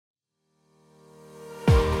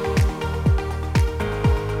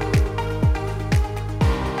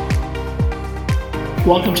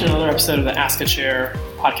Welcome to another episode of the Ask a Chair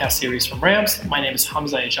podcast series from Rams. My name is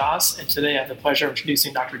Hamza Ijaz, and today I have the pleasure of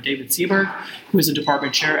introducing Dr. David Seaberg, who is a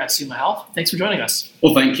department chair at Summa Health. Thanks for joining us.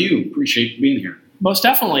 Well, thank you. Appreciate being here. Most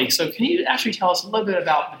definitely. So can you actually tell us a little bit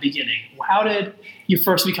about the beginning? How did you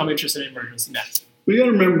first become interested in emergency medicine? We got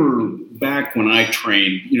to remember back when I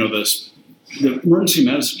trained, the emergency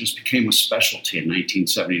medicine just became a specialty in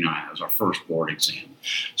 1979. That was our first board exam.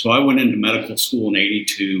 So I went into medical school in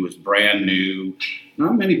 82. It was brand new.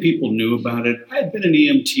 Not many people knew about it. I had been an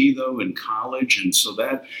EMT, though, in college, and so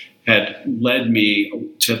that had led me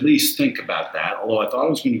to at least think about that. Although I thought I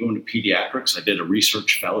was going to go into pediatrics, I did a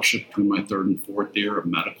research fellowship between my third and fourth year of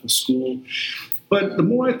medical school. But the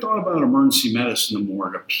more I thought about emergency medicine, the more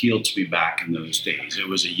it appealed to me back in those days. It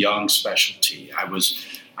was a young specialty.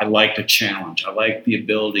 I liked a challenge. I liked the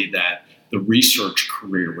ability that the research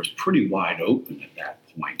career was pretty wide open at that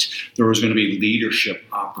point. There was going to be leadership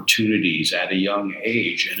opportunities at a young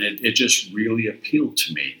age, and it just really appealed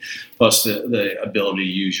to me. Plus the ability to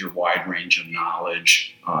use your wide range of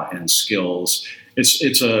knowledge and skills.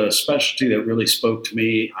 It's a specialty that really spoke to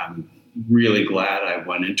me. I'm really glad I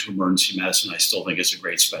went into emergency medicine. I still think it's a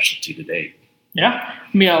great specialty today. Yeah.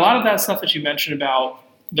 I mean, a lot of that stuff that you mentioned about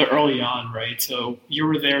the early on, right? So you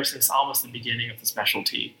were there since almost the beginning of the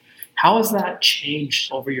specialty. How has that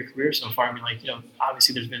changed over your career so far? I mean,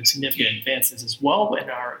 obviously there's been significant advances as well, and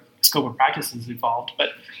our scope of practice has evolved.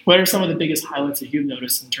 But what are some of the biggest highlights that you've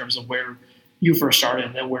noticed in terms of where you first started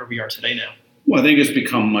and then where we are today now? Well, I think it's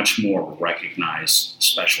become much more of a recognized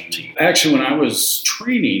specialty. Actually, when I was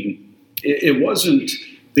training, it wasn't,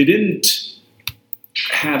 they didn't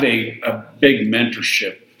have a big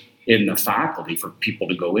mentorship in the faculty for people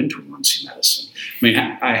to go into emergency medicine. I mean,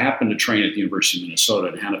 I happened to train at the University of Minnesota,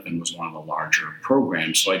 and Hennepin was one of the larger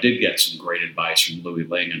programs, so I did get some great advice from Louis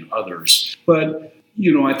Ling and others. But,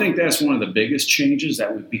 I think that's one of the biggest changes,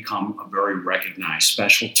 that we've become a very recognized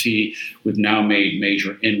specialty. We've now made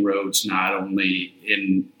major inroads, not only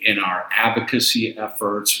in our advocacy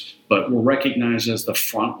efforts, but we're recognized as the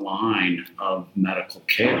front line of medical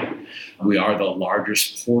care. We are the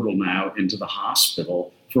largest portal now into the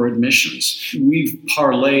hospital for admissions. We've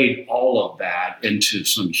parlayed all of that into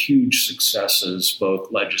some huge successes, both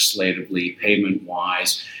legislatively,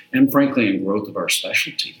 payment-wise, and frankly, in growth of our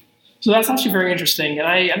specialty. So that's actually very interesting. And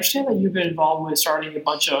I understand that you've been involved with starting a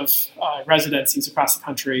bunch of residencies across the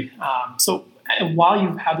country. So while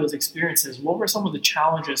you've had those experiences, what were some of the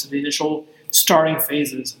challenges of the initial starting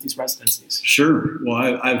phases of these residencies? Sure.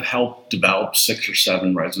 Well, I've helped develop 6 or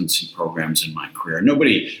 7 residency programs in my career.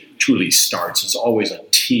 Nobody truly starts. It's always a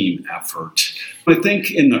team effort. I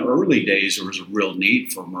think in the early days, there was a real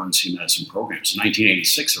need for emergency medicine programs. In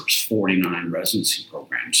 1986, there was 49 residency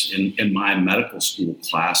programs. In my medical school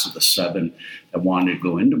class of the 7 that wanted to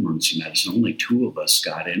go into emergency medicine, only 2 of us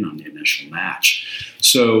got in on the initial match.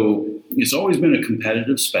 So it's always been a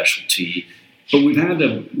competitive specialty. But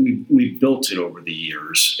we've built it over the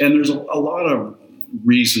years. And there's a lot of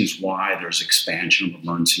reasons why there's expansion of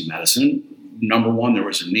emergency medicine. Number 1, there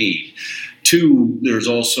was a need. 2, there's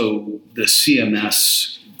also the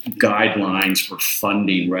CMS guidelines for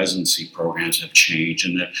funding residency programs have changed,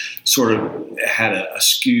 and that sort of had a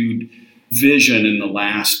skewed vision in the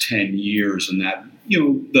last 10 years. And that,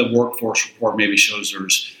 the workforce report maybe shows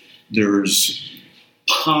there's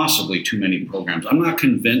possibly too many programs. I'm not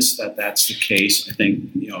convinced that that's the case. I think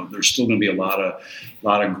there's still going to be a lot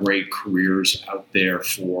of great careers out there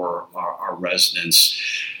for our residents.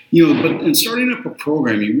 But in starting up a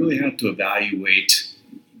program, you really have to evaluate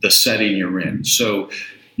the setting you're in. So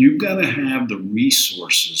you've got to have the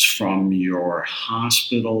resources from your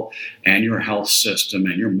hospital and your health system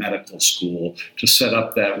and your medical school to set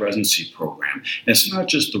up that residency program. And it's not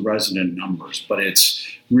just the resident numbers, but it's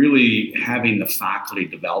really having the faculty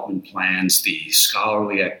development plans, the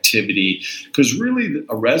scholarly activity, because really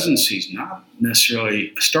a residency is not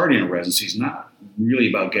necessarily, starting a residency is not really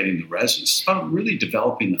about getting the residents. It's about really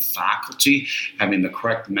developing the faculty, having the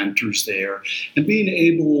correct mentors there, and being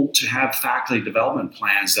able to have faculty development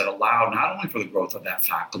plans that allow not only for the growth of that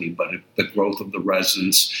faculty, but the growth of the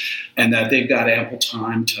residents, and that they've got ample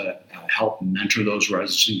time to help mentor those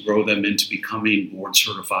residents and grow them into becoming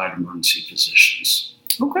board-certified emergency physicians.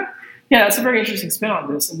 Okay. Yeah, that's a very interesting spin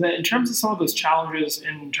on this. And then in terms of some of those challenges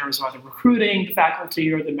in terms of either recruiting the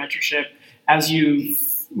faculty or the mentorship, as you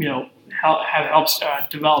have helped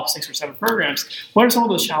develop 6 or 7 programs, what are some of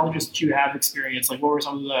those challenges that you have experienced? Like, what were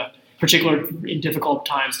some of the particular difficult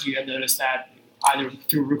times that you had noticed that either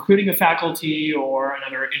through recruiting a faculty or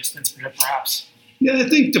another instance perhaps? Yeah, I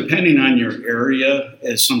think depending on your area,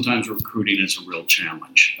 sometimes recruiting is a real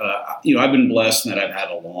challenge. I've been blessed in that I've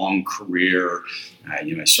had a long career. I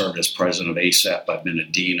served as president of ASAP. I've been a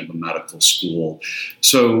dean of a medical school.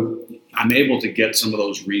 So I'm able to get some of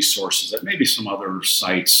those resources that maybe some other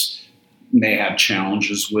sites may have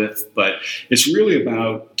challenges with, but it's really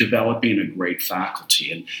about developing a great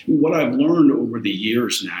faculty. And what I've learned over the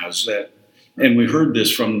years now is that, and we heard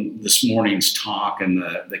this from this morning's talk and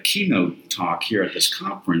the keynote talk here at this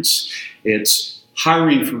conference, it's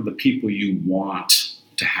hiring for the people you want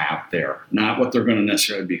to have there, not what they're going to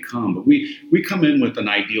necessarily become. But we come in with an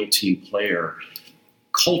ideal team player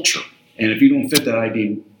culture. And if you don't fit that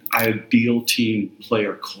ideal team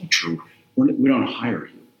player culture, we don't hire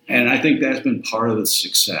you. And I think that's been part of the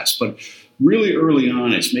success. But really early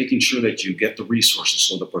on, it's making sure that you get the resources,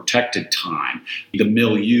 so the protected time, the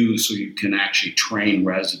milieu, so you can actually train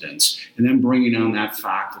residents, and then bringing on that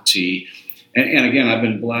faculty. And again, I've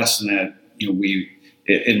been blessed in that,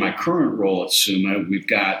 in my current role at Summa, we've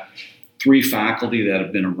got 3 faculty that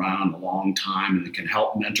have been around a long time and that can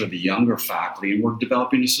help mentor the younger faculty. And we're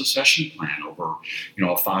developing a succession plan over,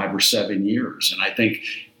 5 or 7 years. And I think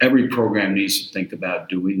every program needs to think about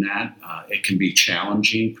doing that. It can be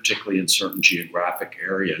challenging, particularly in certain geographic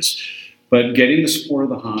areas. But getting the support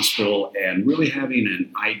of the hospital and really having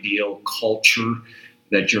an ideal culture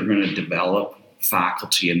that you're going to develop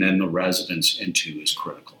faculty and then the residents into is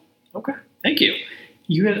critical. Okay, thank you.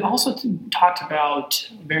 You had also talked about,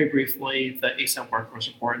 very briefly, the ASAP workforce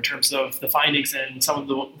report in terms of the findings and some of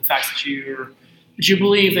the facts that you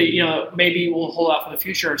believe that maybe will hold out for the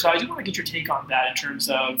future. So I just want to get your take on that in terms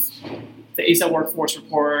of the ASAP workforce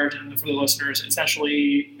report, and for the listeners,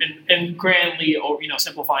 essentially and grandly,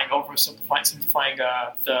 simplifying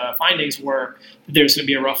the findings were that there's going to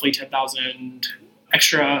be a roughly 10,000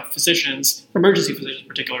 extra physicians, emergency physicians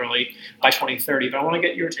particularly, by 2030. But I want to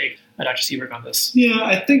get your take, Dr. Seaberg, on this. Yeah,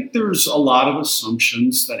 I think there's a lot of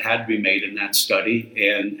assumptions that had to be made in that study,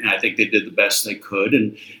 and I think they did the best they could.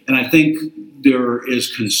 And I think there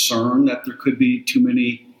is concern that there could be too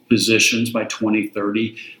many physicians by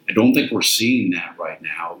 2030. I don't think we're seeing that right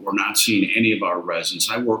now. We're not seeing any of our residents.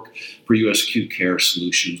 I work for U.S. Acute Care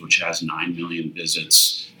Solutions, which has 9 million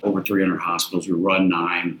visits, over 300 hospitals. We run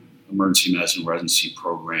 9 emergency medicine residency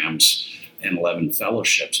programs and 11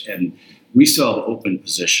 fellowships. And we still have open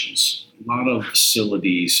positions. A lot of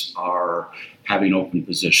facilities are having open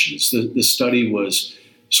positions. The study was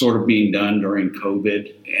sort of being done during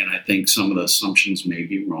COVID, and I think some of the assumptions may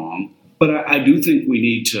be wrong. But I do think we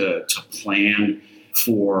need to plan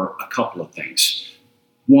for a couple of things.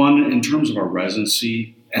 One, in terms of our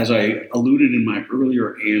residency, as I alluded in my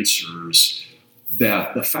earlier answers,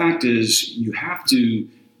 that the fact is you have to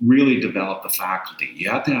really develop the faculty. You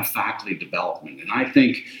have to have faculty development. And I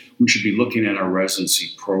think we should be looking at our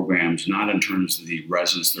residency programs, not in terms of the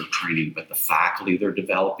residents they're training, but the faculty they're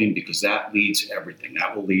developing, because that leads everything.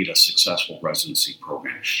 That will lead a successful residency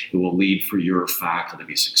program. It will lead for your faculty to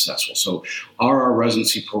be successful. So are our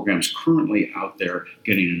residency programs currently out there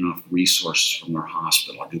getting enough resources from their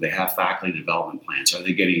hospital? Do they have faculty development plans? Are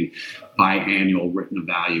they getting biannual written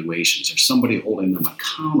evaluations? Is somebody holding them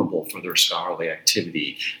accountable for their scholarly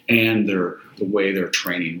activity and the way they're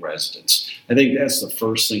training residents? I think that's the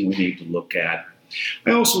first thing we need to look at.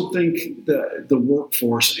 I also think the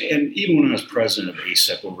workforce, and even when I was president of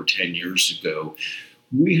ASAP over 10 years ago,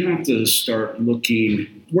 we have to start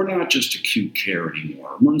looking, we're not just acute care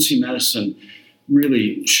anymore. Emergency medicine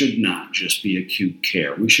really should not just be acute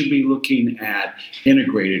care. We should be looking at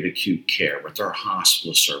integrated acute care with our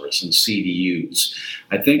hospital service and CDUs.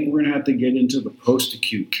 I think we're going to have to get into the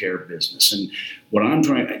post-acute care business. And what I'm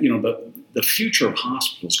trying, the future of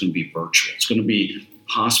hospitals is going to be virtual. It's going to be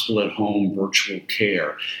hospital at home, virtual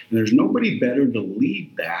care. And there's nobody better to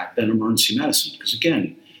lead that than emergency medicine. Because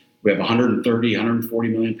again, we have 130, 140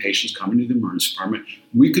 million patients coming to the emergency department.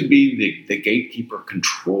 We could be the gatekeeper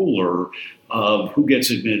controller of who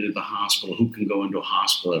gets admitted to the hospital, who can go into a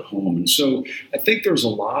hospital at home. And so I think there's a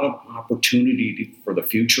lot of opportunity for the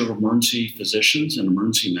future of emergency physicians and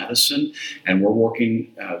emergency medicine. And we're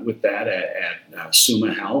working with that at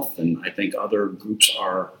Summa Health, and I think other groups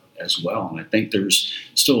are as well. And I think there's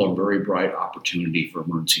still a very bright opportunity for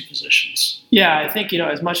emergency physicians. Yeah, I think,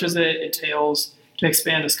 as much as it entails to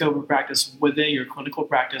expand the scope of practice within your clinical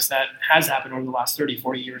practice, that has happened over the last 30,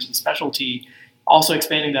 40 years in specialty, also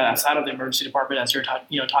expanding that outside of the emergency department, as you're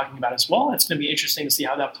talking about as well. It's going to be interesting to see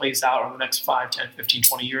how that plays out over the next 5, 10, 15,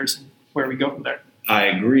 20 years and where we go from there. I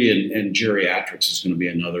agree, and geriatrics is going to be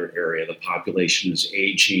another area. The population is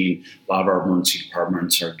aging. A lot of our emergency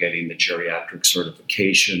departments are getting the geriatric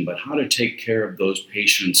certification, but how to take care of those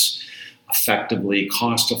patients effectively,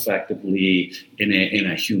 cost effectively, in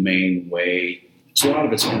a humane way. So a lot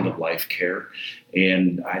of it's end of life care,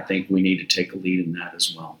 and I think we need to take a lead in that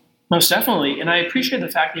as well. Most definitely, and I appreciate the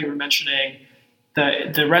fact that you were mentioning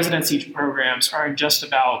the residency programs aren't just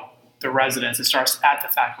about the residents. It starts at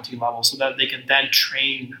the faculty level so that they can then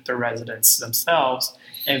train the residents themselves.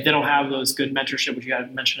 And if they don't have those good mentorship, which you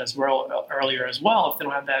had mentioned as well earlier as well, if they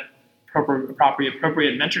don't have that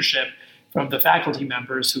appropriate mentorship from the faculty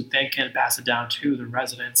members who then can pass it down to the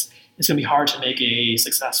residents, it's going to be hard to make a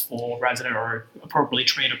successful resident or appropriately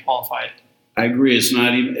trained or qualified. I agree. It's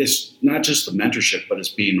not just the mentorship, but it's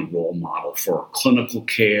being a role model for clinical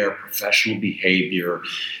care, professional behavior,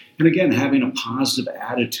 and again, having a positive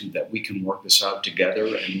attitude that we can work this out together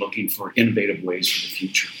and looking for innovative ways for the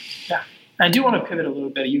future. Yeah. I do want to pivot a little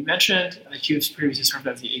bit. You mentioned that you've previously served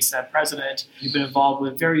as the ASAP president. You've been involved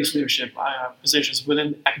with various leadership positions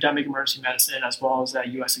within academic emergency medicine as well as at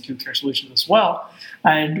U.S. Acute Care Solutions as well.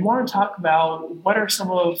 And want to talk about what are some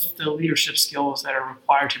of the leadership skills that are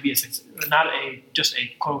required to be just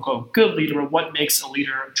a quote-unquote good leader, but what makes a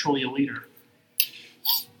leader truly a leader?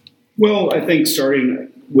 Well, I think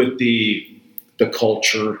starting with the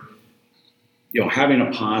culture, having a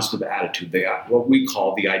positive attitude, what we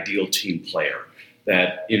call the ideal team player,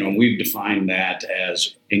 that, we've defined that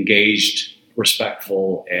as engaged,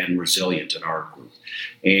 respectful, and resilient in our group.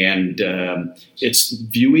 And it's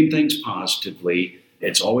viewing things positively.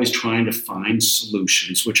 It's always trying to find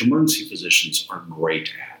solutions, which emergency physicians are great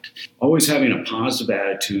at. Always having a positive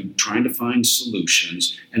attitude, trying to find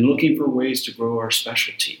solutions, and looking for ways to grow our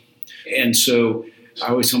specialty. And so I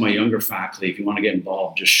always tell my younger faculty, if you want to get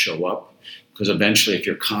involved, just show up. Because eventually, if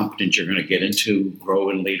you're competent, you're going to grow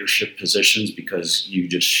in leadership positions because you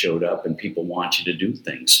just showed up and people want you to do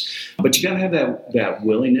things. But you got to have that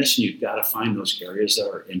willingness, and you've got to find those areas that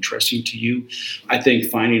are interesting to you. I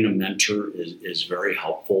think finding a mentor is very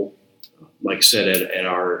helpful. Like I said, at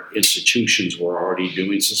our institutions, we're already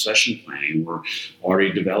doing succession planning. We're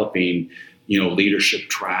already developing leadership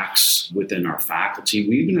tracks within our faculty.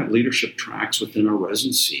 We even have leadership tracks within our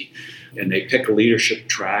residency. And they pick a leadership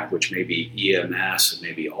track, which may be EMS, and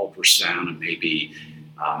maybe ultrasound, and maybe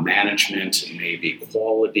management, and maybe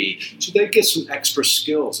quality. So they get some extra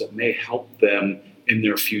skills that may help them in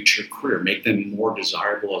their future career, make them more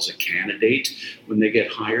desirable as a candidate when they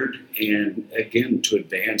get hired, and again, to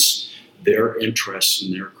advance their interests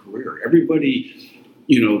in their career. Everybody,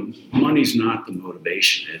 money's not the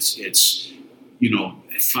motivation. It's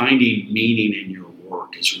finding meaning in your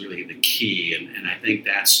work is really the key. And I think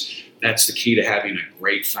that's the key to having a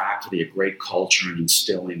great faculty, a great culture, and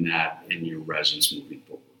instilling that in your residents moving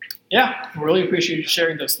forward. Yeah, I really appreciate you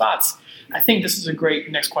sharing those thoughts. I think this is a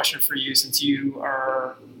great next question for you, since you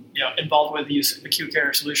are involved with these acute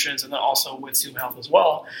care solutions and then also with Summa Health as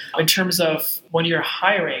well. In terms of when you're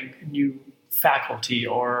hiring new faculty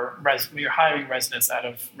or when you're hiring residents out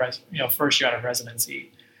of first year out of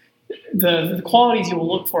residency, the qualities you will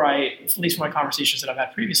look for, at least from my conversations that I've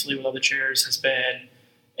had previously with other chairs, has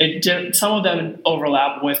been some of them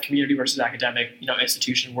overlap with community versus academic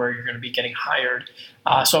institution where you're going to be getting hired.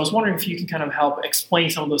 So I was wondering if you can kind of help explain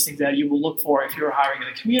some of those things that you will look for if you're hiring in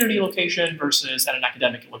a community location versus at an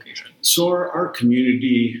academic location. So our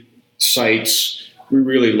community sites, we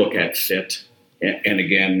really look at fit. And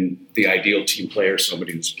again, the ideal team player,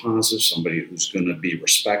 somebody who's positive, somebody who's going to be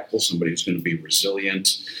respectful, somebody who's going to be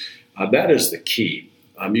resilient. That is the key.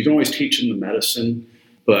 You can always teach them the medicine,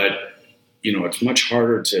 but it's much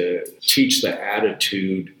harder to teach the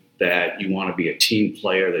attitude that you want to be a team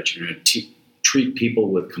player, that you're going to treat people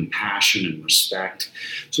with compassion and respect.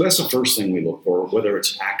 So that's the first thing we look for, whether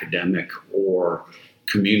it's academic or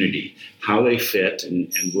community, how they fit,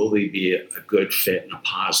 and will they be a good fit and a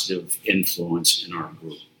positive influence in our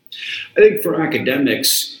group. I think for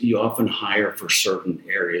academics, you often hire for certain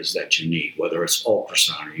areas that you need, whether it's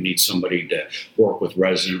ultrasound, or you need somebody to work with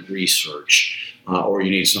resident research, or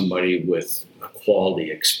you need somebody with a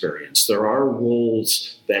quality experience. There are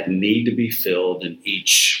roles that need to be filled in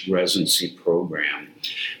each residency program,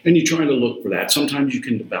 and you try to look for that. Sometimes you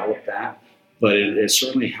can develop that, but it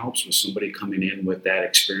certainly helps with somebody coming in with that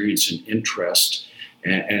experience and interest,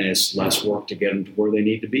 and it's less work to get them to where they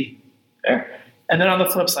need to be. Fair. And then on the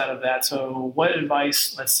flip side of that, so what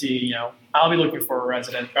advice, let's see, I'll be looking for a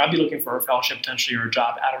resident, or I'll be looking for a fellowship potentially or a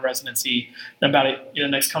job out of residency in about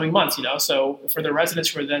next coming months, So for the residents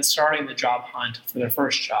who are then starting the job hunt for their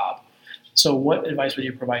first job, so what advice would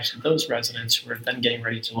you provide to those residents who are then getting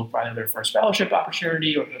ready to look for either their first fellowship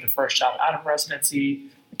opportunity or their first job out of residency,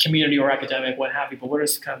 community or academic, what have you, but what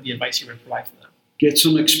is kind of the advice you would provide for them? Get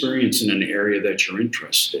some experience in an area that you're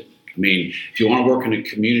interested in. I mean, if you want to work in a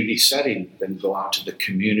community setting, then go out to the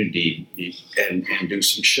community and do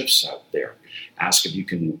some shifts out there. Ask if you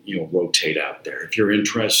can, rotate out there. If you're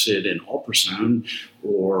interested in ultrasound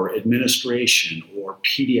or administration or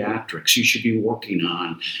pediatrics, you should be working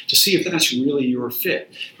on to see if that's really your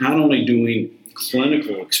fit. Not only doing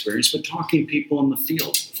clinical experience, but talking to people in the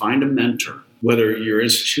field. Find a mentor, whether your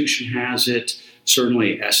institution has it.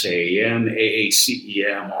 Certainly SAEM,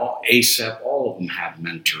 AACEM, ACEP, all of them have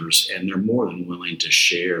mentors, and they're more than willing to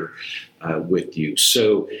share with you.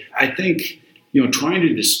 So I think, trying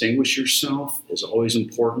to distinguish yourself is always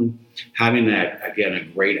important. Having that, again, a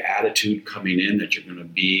great attitude coming in that you're going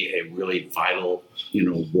to be a really vital,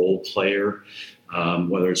 role player,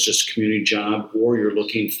 whether it's just a community job or you're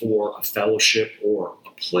looking for a fellowship or a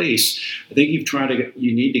place. I think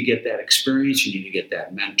you need to get that experience, you need to get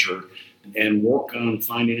that mentor, and work on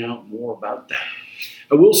finding out more about that.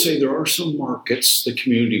 I will say there are some markets, the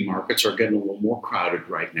community markets are getting a little more crowded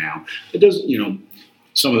right now. It doesn't,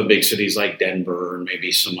 some of the big cities like Denver and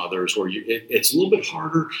maybe some others where it's a little bit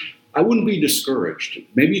harder. I wouldn't be discouraged.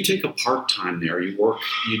 Maybe you take a part-time there,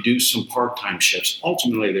 you do some part-time shifts.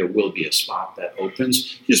 Ultimately, there will be a spot that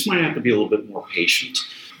opens. You just might have to be a little bit more patient.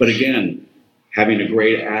 But again, having a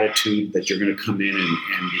great attitude that you're going to come in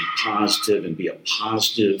and be positive and be a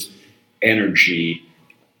positive energy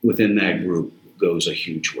within that group goes a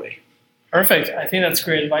huge way. Perfect. I think that's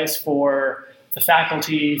great advice for the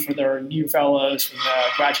faculty, for their new fellows, for the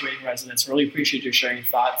graduating residents. Really appreciate you sharing your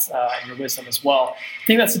thoughts and your wisdom as well. I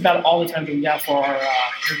think that's about all the time that we have for our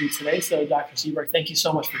interview today. So Dr. Seaberg, thank you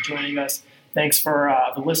so much for joining us. Thanks for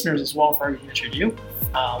the listeners as well for everything that you do.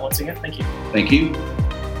 Once again, thank you. Thank you.